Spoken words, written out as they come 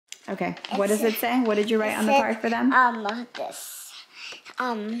Okay. What does it say? What did you write on the card for them? This.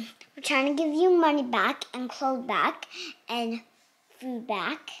 We're trying to give you money back and clothes back and food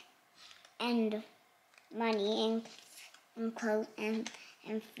back and money and clothes and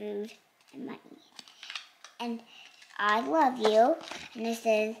food and money. And I love you. And it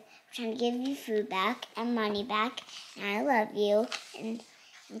says we're trying to give you food back and money back. And I love you and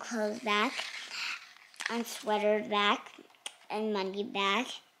clothes back and sweaters back and money back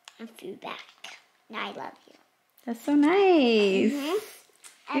and food back. And I love you. That's so nice.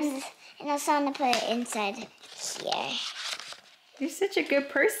 And also I'm going to put it inside here. You're such a good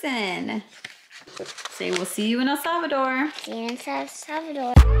person. Say, we'll see you in El Salvador. See you in El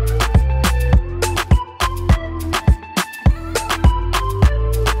Salvador.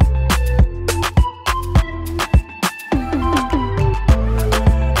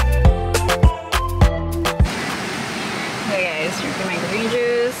 Hey guys, drinking my green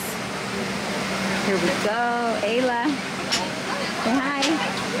juice. Here we go. Ayla. Say hi.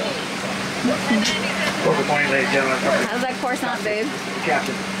 Good morning, ladies and gentlemen. How's that croissant, babe?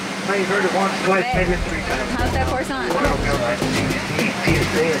 Captain. Now you've heard it once, twice, maybe 3 times. How's that croissant? We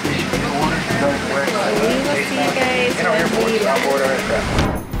will see you guys in our airport, when on board our aircraft.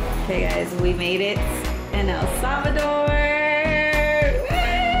 Okay guys, we made it in El Salvador.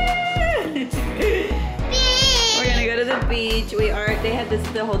 We're gonna go to the beach. They had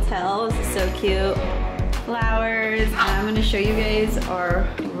the hotel. This is so cute. Flowers. I'm gonna show you guys our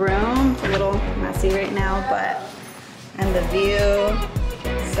room. It's a little messy right now, and the view,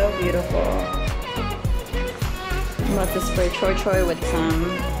 so beautiful. I'm about to spray Choi Choi with some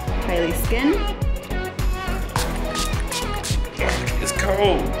Kylie skin. It's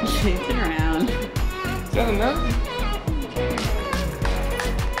cold. Turn around. Is that enough?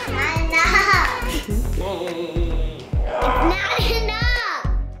 Not enough.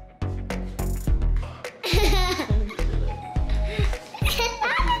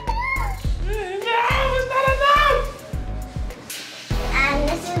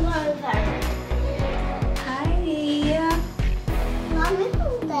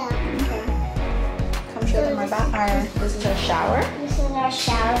 This is our shower. This is our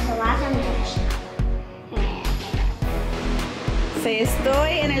shower, so last time we took a shower. Say,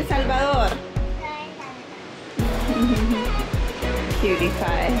 estoy en El Salvador. Cutie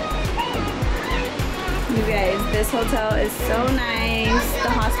pie. You guys, this hotel is so nice. The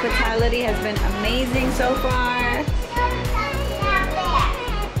hospitality has been amazing so far.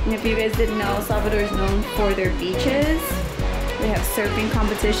 And if you guys didn't know, El Salvador is known for their beaches. We have surfing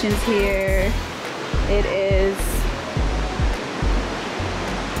competitions here. It is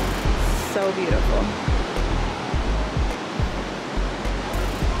so beautiful.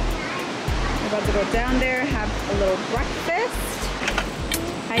 We're about to go down there, have a little breakfast.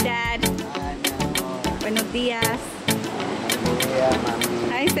 Hi, Dad. Buenos dias.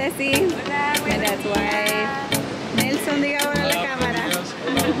 Hi, Ceci. My dad's wife. Nelson, diga ahora la cámara.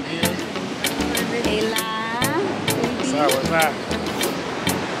 Ayla. What's that?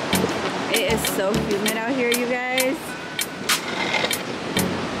 It is so humid out here, you guys.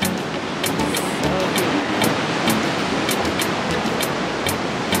 So humid.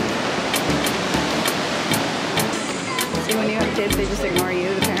 See, when you have kids, they just ignore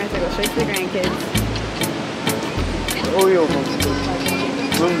you. The parents, they go straight to the grandkids.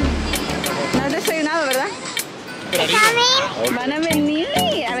 No has desayunado, ¿verdad? Van a venir.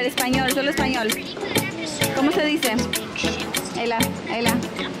 A ver, español, solo español. ¿Cómo se dice? Ayla, Ayla.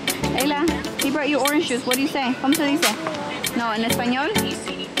 Ayla, he brought you orange juice. What do you say? ¿Cómo se dice? No, en español. It's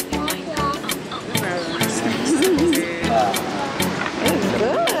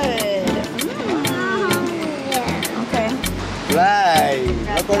good. Okay. Fly.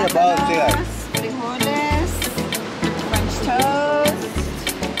 No con el pavo, chicas. Frijoles, French toast.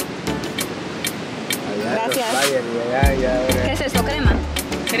 Gracias. ¿Qué es eso? ¿Crema?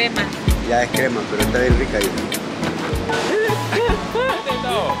 Crema. Ya es crema, pero está bien rica.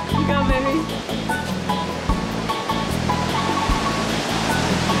 Go, baby.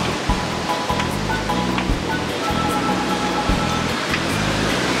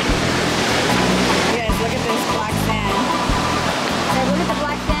 Yes, look at this black sand. Hey, look at the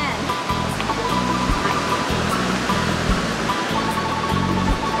black sand.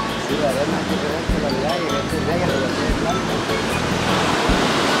 Sí, la arena es diferente, la verdad, y este es negro, y este es blanco.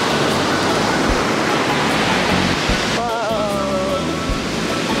 Whoa.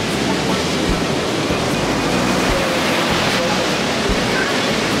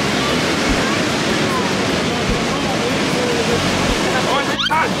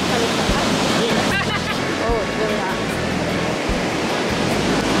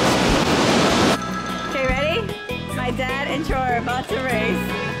 about to race.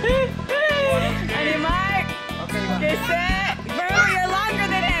 Ready, Mark? Get set. Remember, you're longer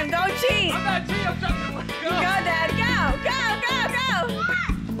than him. Don't cheat. I'm not cheating. I'm trying to go. Go, Dad. Go, go, go, go.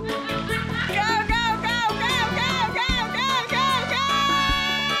 Go, go, go, go, go, go, go, go, go.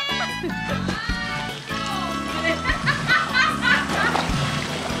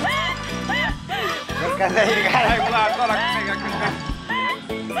 No alcanza a llegar. Ay, guau, toda la comida acá.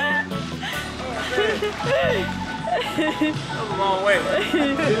 That was a long way.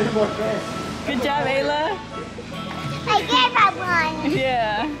 Good job, Ayla. I gave that one.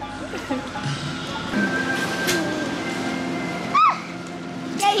 Yeah.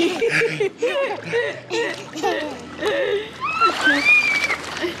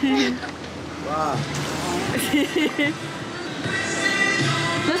 Wow.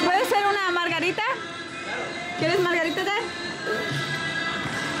 ¿Nos puedes hacer una margarita? ¿Quieres margarita, Dad?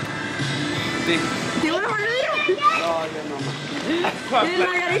 Sí. ¿Quieres una margarita? No, yo no más. ¿Quieres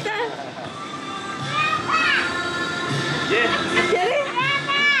margarita? Yeah. ¿Quieres?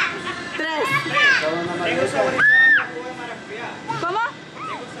 3. Solo una margarita. ¿Cómo?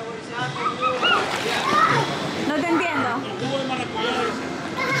 No te entiendo.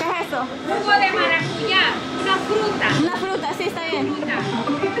 ¿Qué es eso? Jugo de maracuyá, una fruta. Una fruta, sí, está bien.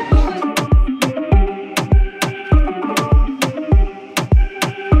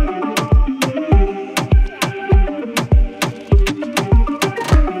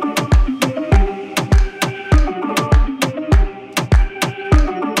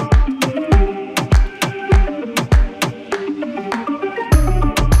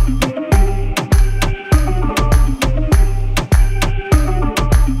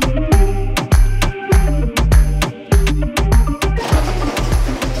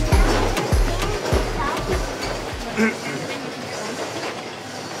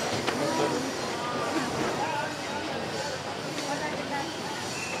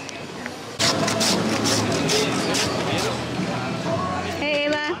 Hey,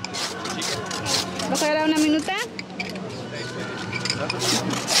 Ayla. ¿Vas a agarrar una minuta?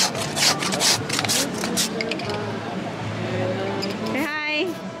 Say hi.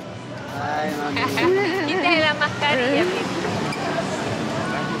 Ay, mami. Quítale la mascarilla.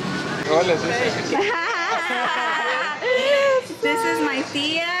 Hola, This is my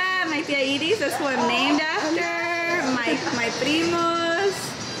tía Yris. That's who I'm named after. My primos,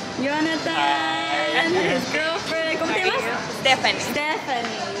 Jonathan, his girlfriend. ¿Cómo te llamas? Stephanie.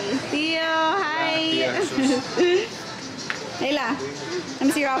 Stephanie. Theo, hi. Ayla, let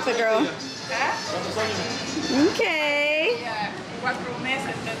me see your outfit, girl. Okay. 4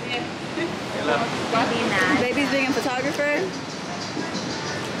 meses también. Baby's being a photographer.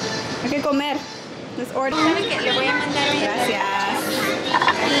 Hay que comer. Let's order. ¿Sabe qué? Le voy a mandar hoy. Gracias.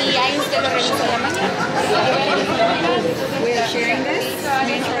 Y ahí usted lo revisa la mañana. We are sharing this.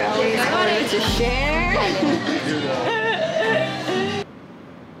 Make sure always order to share.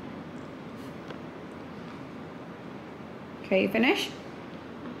 Okay, you finish?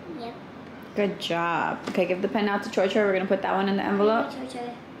 Yep. Good job. Okay, give the pen out to Chocho. We're gonna put that one in the envelope.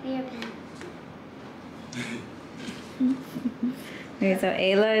 Your pen. Okay, so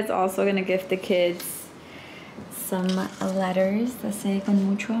Ayla is also gonna gift the kids some letters that say con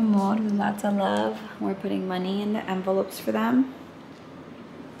mucho amor, with lots of love. We're putting money in the envelopes for them.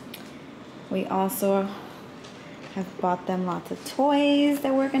 We also have bought them lots of toys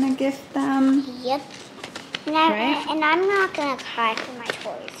that we're gonna gift them. Yep. Right? And I'm not gonna cry for my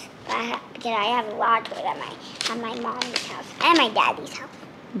toys, because I have a lot of toys at my mom's house and my daddy's house.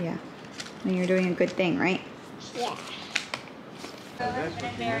 Yeah. And you're doing a good thing, right? Yeah.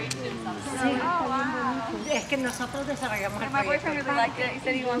 Es que nosotros desarrollamos el My boyfriend really liked it. He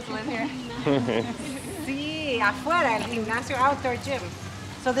said he wants to live here. Sí, afuera, el gimnasio, outdoor gym.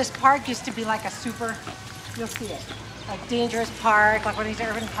 So this park used to be like a super, you'll see it, like dangerous park, like one of these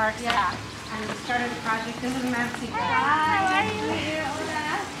urban parks. Yeah. And we started a project. This is Nancy. Hi.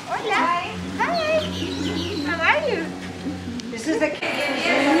 Hola. Hi. How are you? This is the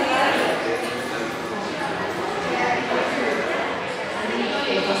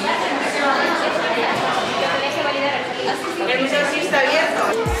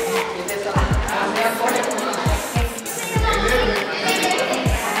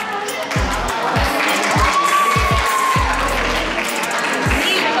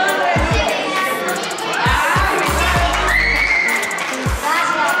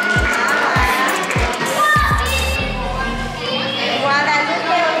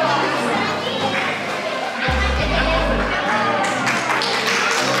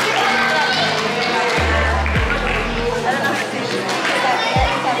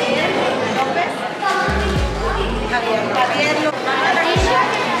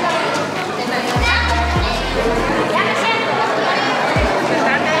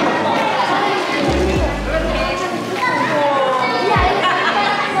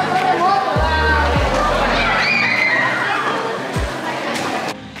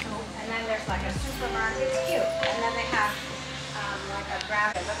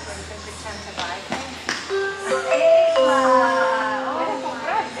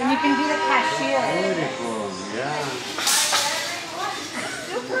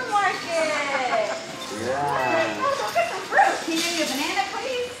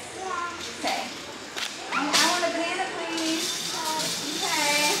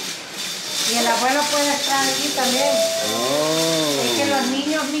Y el abuelo puede estar allí también. Es que los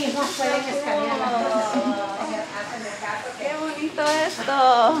niños mismos pueden escanear las cosas. Qué bonito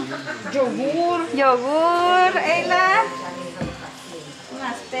esto. Yogur. Yogur, Ayla.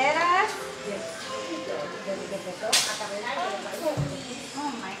 Unas peras.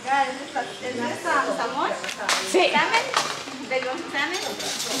 Oh my God, ¿es this salmón? Sí. Salmon? Big one salmon?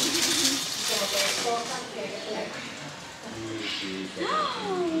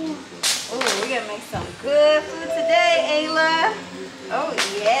 Oh, we're gonna make some good food today, Ayla. Oh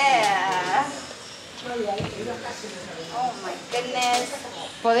yeah. Oh my goodness.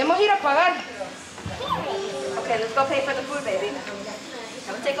 Podemos ir a pagar. Okay, let's go pay for the food, baby.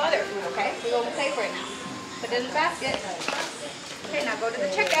 I'm gonna take all their food, okay? We're gonna pay for it now. Put it in the basket. Okay, now go to the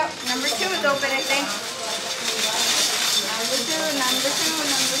checkout. Number 2 is open, I think. Number 2, number 2,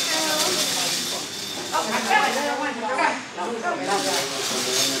 number 2. Oh, I got it. Another one. Go.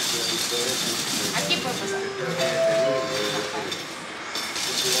 Aquí puede pasar.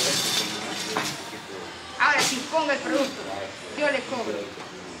 Ahora sí, ponga el producto. Yo le cobro.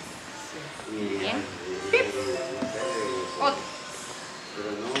 Bien. Pip. Otro.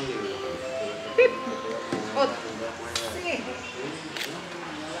 Pip. Otro. Sí.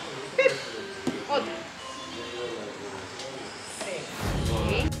 Pip. Otro. Sí.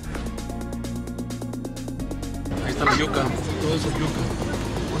 Ahí está la yuca. Todo eso es yuca.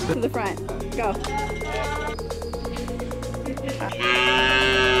 To the front. Go.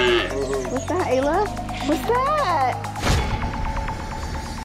 What's that, Ayla? What's that?